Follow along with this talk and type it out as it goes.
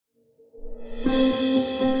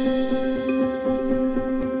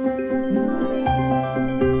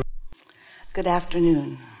Good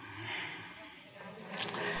afternoon.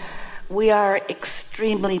 We are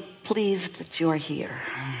extremely pleased that you are here.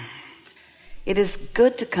 It is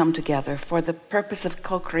good to come together for the purpose of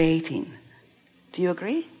co-creating. Do you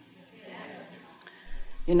agree? Yes.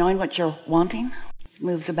 You knowing what you're wanting? It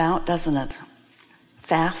moves about, doesn't it?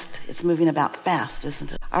 Fast. It's moving about fast,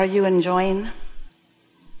 isn't it? Are you enjoying?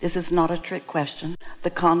 This is not a trick question.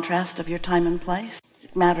 The contrast of your time and place.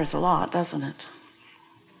 It matters a lot, doesn't it?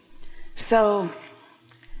 So,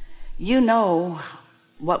 you know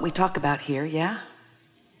what we talk about here, yeah?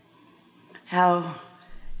 How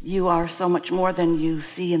you are so much more than you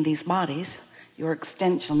see in these bodies. You're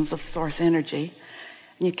extensions of source energy.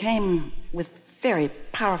 And you came with very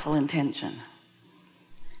powerful intention.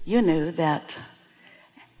 You knew that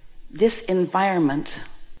this environment,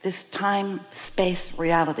 this time-space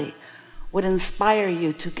reality would inspire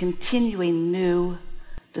you to continuing new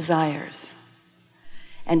desires.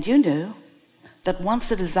 And you knew that once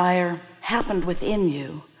the desire happened within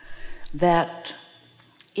you, that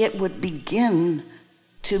it would begin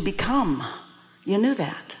to become. You knew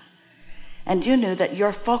that. And you knew that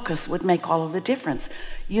your focus would make all of the difference.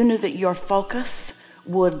 You knew that your focus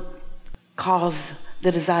would cause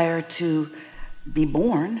the desire to be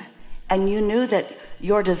born. And you knew that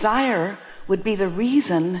your desire would be the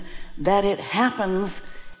reason that it happens,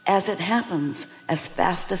 as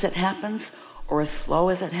fast as it happens, or as slow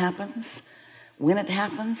as it happens, when it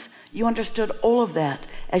happens. You understood all of that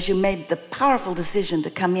as you made the powerful decision to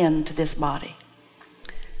come into this body.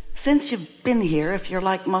 Since you've been here, if you're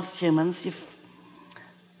like most humans, you've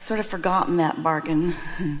sort of forgotten that bargain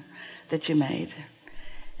that you made.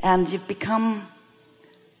 And you've become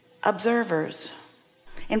observers.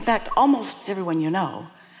 In fact, almost everyone you know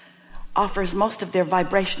offers most of their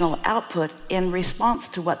vibrational output in response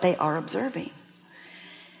to what they are observing.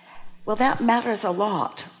 Well, that matters a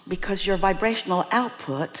lot, because your vibrational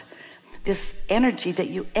output, this energy that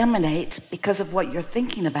you emanate because of what you're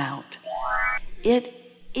thinking about, it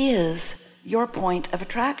is your point of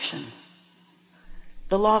attraction.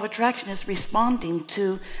 The law of attraction is responding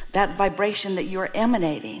to that vibration that you're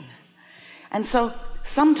emanating. And so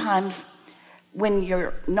sometimes when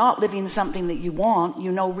you're not living something that you want,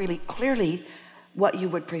 you know really clearly what you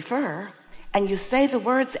would prefer, and you say the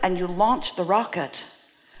words and you launch the rocket.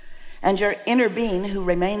 And your inner being, who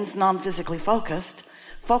remains non-physically focused,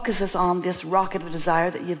 focuses on this rocket of desire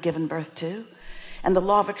that you've given birth to. And the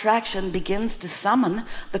law of attraction begins to summon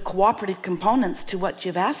the cooperative components to what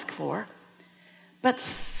you've asked for. But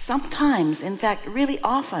sometimes, in fact, really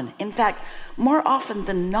often, in fact, more often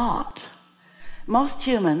than not, most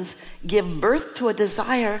humans give birth to a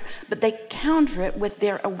desire, but they counter it with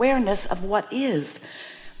their awareness of what is.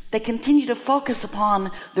 They continue to focus upon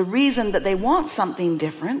the reason that they want something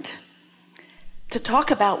different, to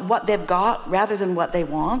talk about what they've got rather than what they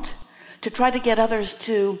want, to try to get others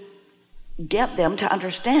to get them to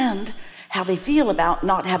understand how they feel about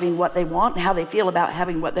not having what they want and how they feel about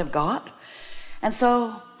having what they've got. And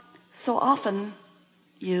so often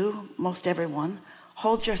you, most everyone,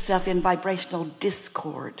 hold yourself in vibrational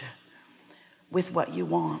discord with what you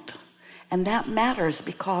want. And that matters,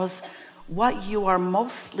 because what you are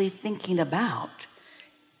mostly thinking about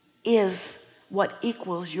is what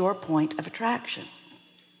equals your point of attraction.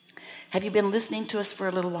 Have you been listening to us for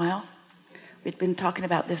a little while? We've been talking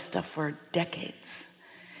about this stuff for decades.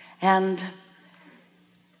 And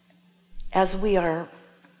as we are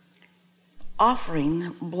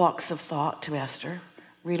offering blocks of thought to Esther,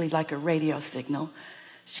 really like a radio signal,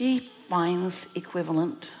 she finds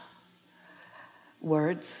equivalent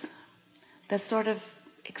words that sort of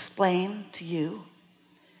explain to you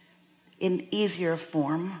in easier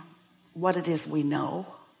form what it is we know.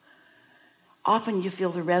 Often you feel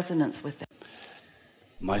the resonance with it.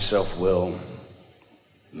 My self-will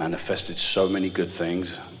manifested so many good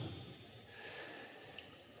things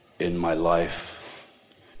in my life.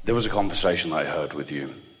 There was a conversation I heard with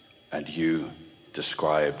you, and you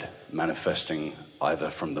described manifesting either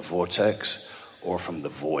from the vortex or from the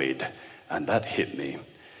void, and that hit me.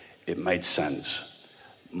 It made sense.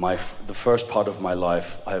 The first part of my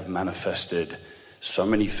life, I have manifested so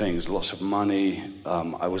many things, lots of money.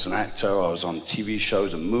 I was an actor. I was on TV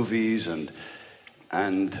shows and movies, and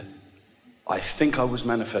I think I was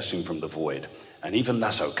manifesting from the void. And even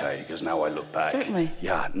that's okay, because now I look back. Certainly.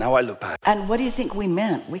 Yeah, now I look back. And what do you think we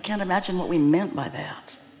meant? We can't imagine what we meant by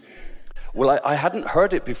that. Well, I hadn't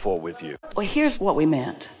heard it before with you. Well, here's what we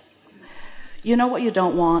meant. You know what you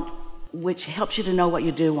don't want, which helps you to know what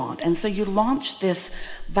you do want. And so you launch this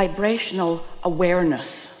vibrational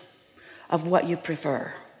awareness of what you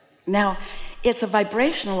prefer. Now, it's a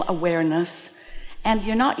vibrational awareness And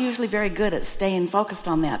you're not usually very good at staying focused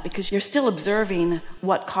on that because you're still observing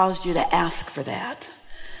what caused you to ask for that.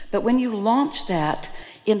 But when you launch that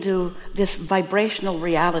into this vibrational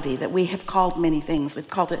reality that we have called many things, we've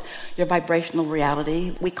called it your vibrational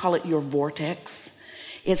reality, we call it your vortex.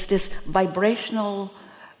 It's this vibrational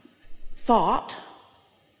thought,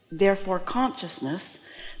 therefore consciousness,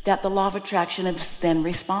 that the law of attraction is then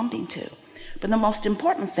responding to. But the most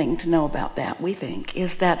important thing to know about that, we think,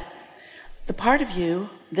 is that the part of you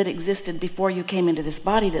that existed before you came into this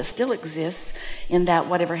body, that still exists in that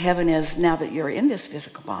whatever heaven is now that you're in this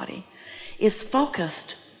physical body, is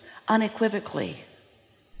focused unequivocally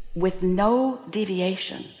with no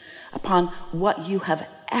deviation upon what you have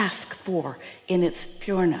asked for in its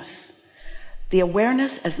pureness. The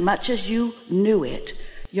awareness, as much as you knew it,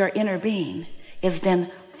 your inner being, is then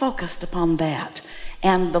focused upon that.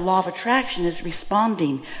 And the law of attraction is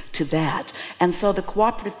responding to that. And so the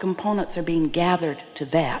cooperative components are being gathered to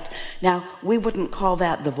that. Now, we wouldn't call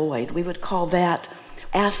that the void. We would call that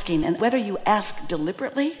asking. And whether you ask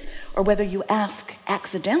deliberately or whether you ask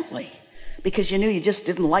accidentally, because you knew you just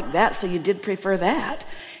didn't like that, so you did prefer that,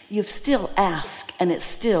 you've still asked, and it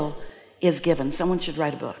still is given. Someone should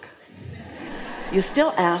write a book. You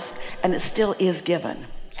still ask, and it still is given.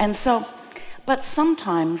 And so, but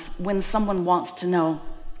sometimes when someone wants to know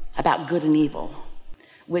about good and evil,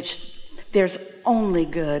 which there's only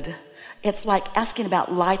good, it's like asking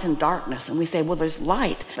about light and darkness. And we say, well, there's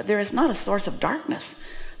light, but there is not a source of darkness.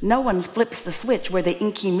 No one flips the switch where the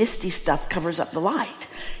inky, misty stuff covers up the light.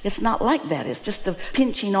 It's not like that. It's just the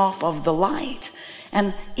pinching off of the light.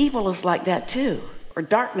 And evil is like that too, or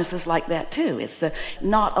darkness is like that too. It's the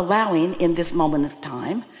not allowing in this moment of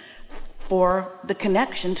time for the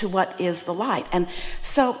connection to what is the light. And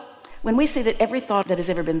so when we say that every thought that has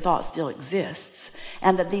ever been thought still exists,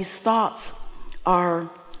 and that these thoughts are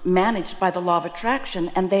managed by the law of attraction,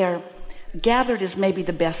 and they are gathered is maybe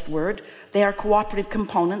the best word. They are cooperative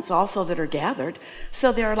components also that are gathered.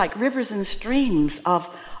 So there are like rivers and streams of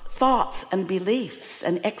thoughts and beliefs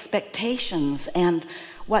and expectations and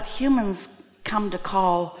what humans come to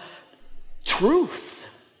call truth.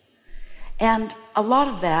 And a lot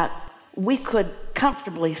of that, we could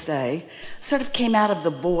comfortably say, sort of came out of the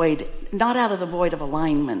void, not out of the void of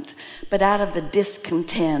alignment, but out of the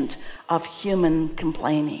discontent of human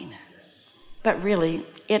complaining. But really,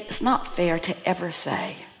 it's not fair to ever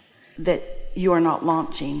say that you are not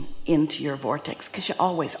launching into your vortex, because you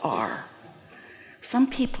always are. Some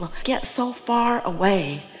people get so far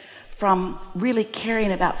away from really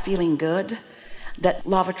caring about feeling good that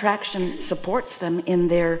law of attraction supports them in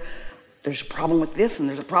their there's a problem with this, and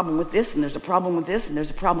there's a problem with this, and there's a problem with this, and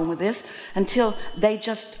there's a problem with this, until they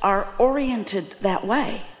just are oriented that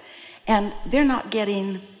way. And they're not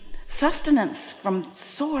getting sustenance from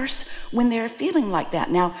source when they're feeling like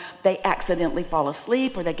that. Now, they accidentally fall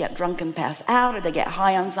asleep, or they get drunk and pass out, or they get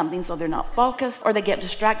high on something so they're not focused, or they get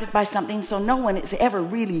distracted by something so no one is ever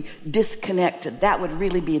really disconnected. That would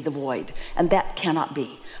really be the void, and that cannot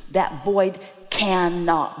be. That void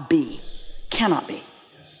cannot be. Cannot be.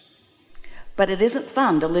 But it isn't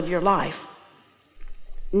fun to live your life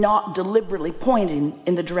not deliberately pointing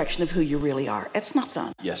in the direction of who you really are. It's not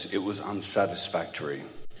fun. Yes, it was unsatisfactory.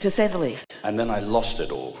 To say the least. And then I lost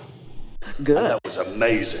it all. Good. And that was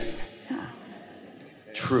amazing. Yeah.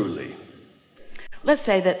 Truly. Let's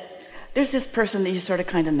say that there's this person that you sort of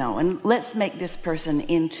kind of know, and let's make this person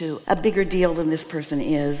into a bigger deal than this person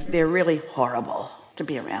is. They're really horrible to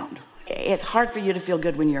be around. It's hard for you to feel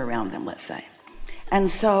good when you're around them, let's say.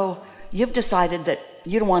 And so you've decided that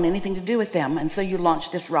you don't want anything to do with them, and so you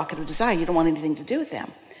launch this rocket of desire. You don't want anything to do with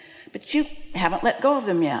them. But you haven't let go of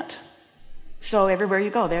them yet. So everywhere you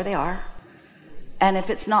go, there they are. And if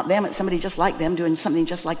it's not them, it's somebody just like them doing something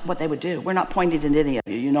just like what they would do. We're not pointing at any of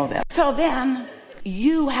you, you know that. So then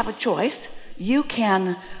you have a choice. You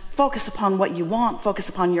can focus upon what you want, focus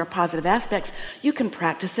upon your positive aspects. You can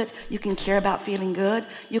practice it. You can care about feeling good.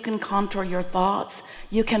 You can contour your thoughts.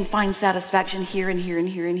 You can find satisfaction here and here and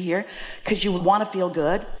here and here because you want to feel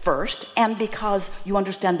good first, and because you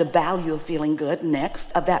understand the value of feeling good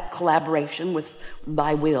next, of that collaboration with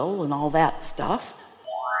thy will and all that stuff.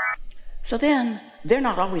 So then they're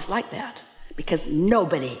not always like that, because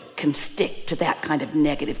nobody can stick to that kind of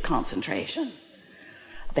negative concentration.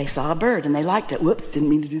 They saw a bird and they liked it. Whoops, didn't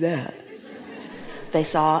mean to do that. They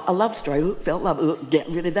saw a love story. Oops, felt love. Oops, get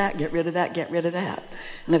rid of that, get rid of that, get rid of that.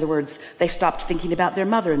 In other words, they stopped thinking about their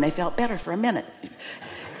mother and they felt better for a minute.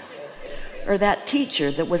 Or that teacher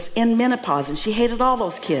that was in menopause and she hated all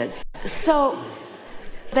those kids. So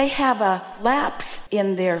they have a lapse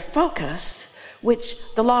in their focus, which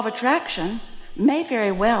the law of attraction may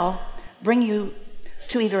very well bring you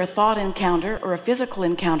to either a thought encounter or a physical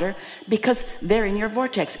encounter, because they're in your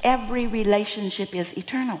vortex. Every relationship is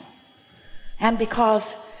eternal. And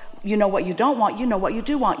because you know what you don't want, you know what you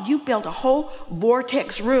do want. You built a whole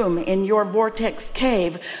vortex room in your vortex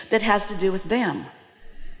cave that has to do with them.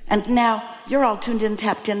 And now you're all tuned in,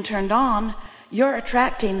 tapped in, turned on. You're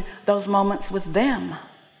attracting those moments with them.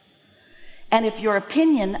 And if your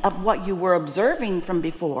opinion of what you were observing from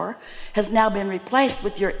before has now been replaced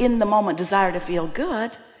with your in-the-moment desire to feel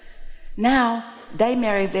good, now they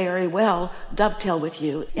may very well dovetail with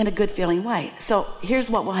you in a good-feeling way. So here's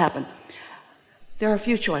what will happen. There are a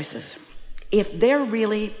few choices. If they're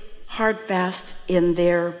really hard fast in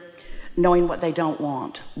their knowing what they don't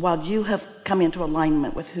want, while you have come into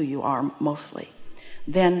alignment with who you are mostly,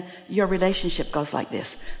 then your relationship goes like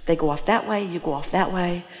this. They go off that way, you go off that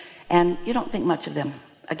way, and you don't think much of them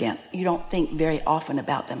again. You don't think very often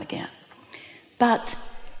about them again. But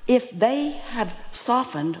if they have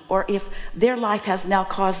softened, or if their life has now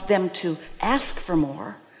caused them to ask for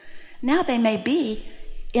more, now they may be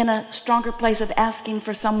in a stronger place of asking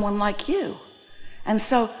for someone like you. And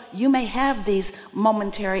so you may have these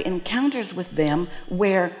momentary encounters with them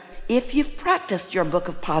where, if you've practiced your book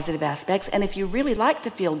of positive aspects, and if you really like to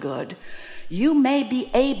feel good, you may be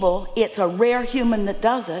able, it's a rare human that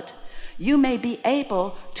does it, you may be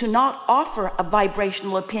able to not offer a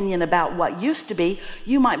vibrational opinion about what used to be.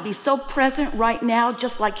 You might be so present right now,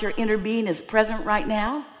 just like your inner being is present right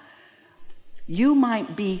now. You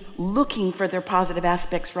might be looking for their positive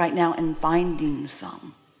aspects right now and finding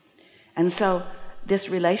some. And so this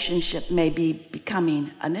relationship may be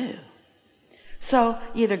becoming anew. So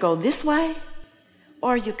either go this way,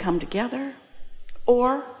 or you come together,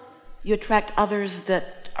 or you attract others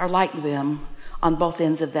that are like them on both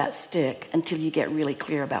ends of that stick until you get really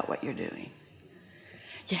clear about what you're doing.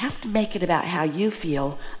 You have to make it about how you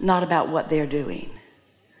feel, not about what they're doing.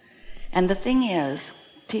 And the thing is,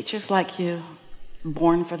 teachers like you,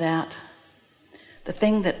 born for that, the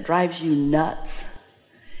thing that drives you nuts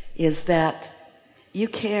is that you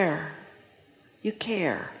care. You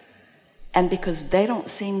care. And because they don't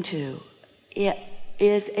seem to, it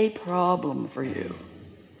is a problem for you.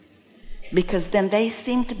 Because then they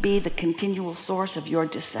seem to be the continual source of your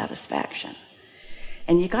dissatisfaction.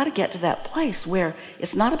 And you got to get to that place where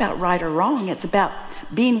it's not about right or wrong. It's about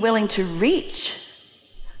being willing to reach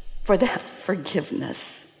for that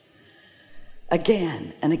forgiveness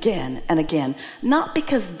again and again and again. Not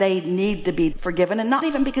because they need to be forgiven, and not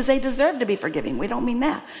even because they deserve to be forgiving. We don't mean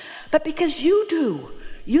that. But because you do.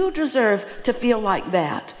 You deserve to feel like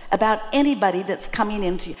that about anybody that's coming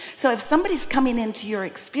into you. So if somebody's coming into your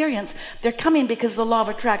experience, they're coming because the law of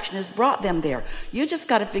attraction has brought them there. You just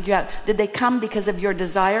got to figure out, did they come because of your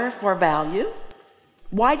desire for value?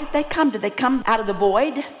 Why did they come? Did they come out of the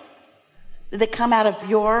void? Did they come out of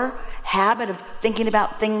your habit of thinking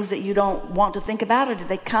about things that you don't want to think about? Or did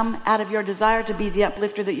they come out of your desire to be the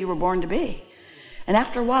uplifter that you were born to be? And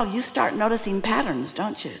after a while, you start noticing patterns,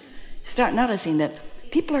 don't you? You start noticing that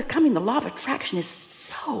people are coming. The law of attraction is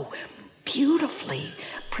so beautifully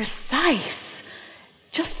precise,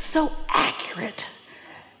 just so accurate.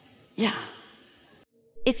 Yeah.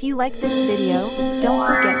 If you like this video, don't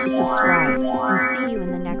forget to subscribe, and see you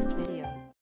in the next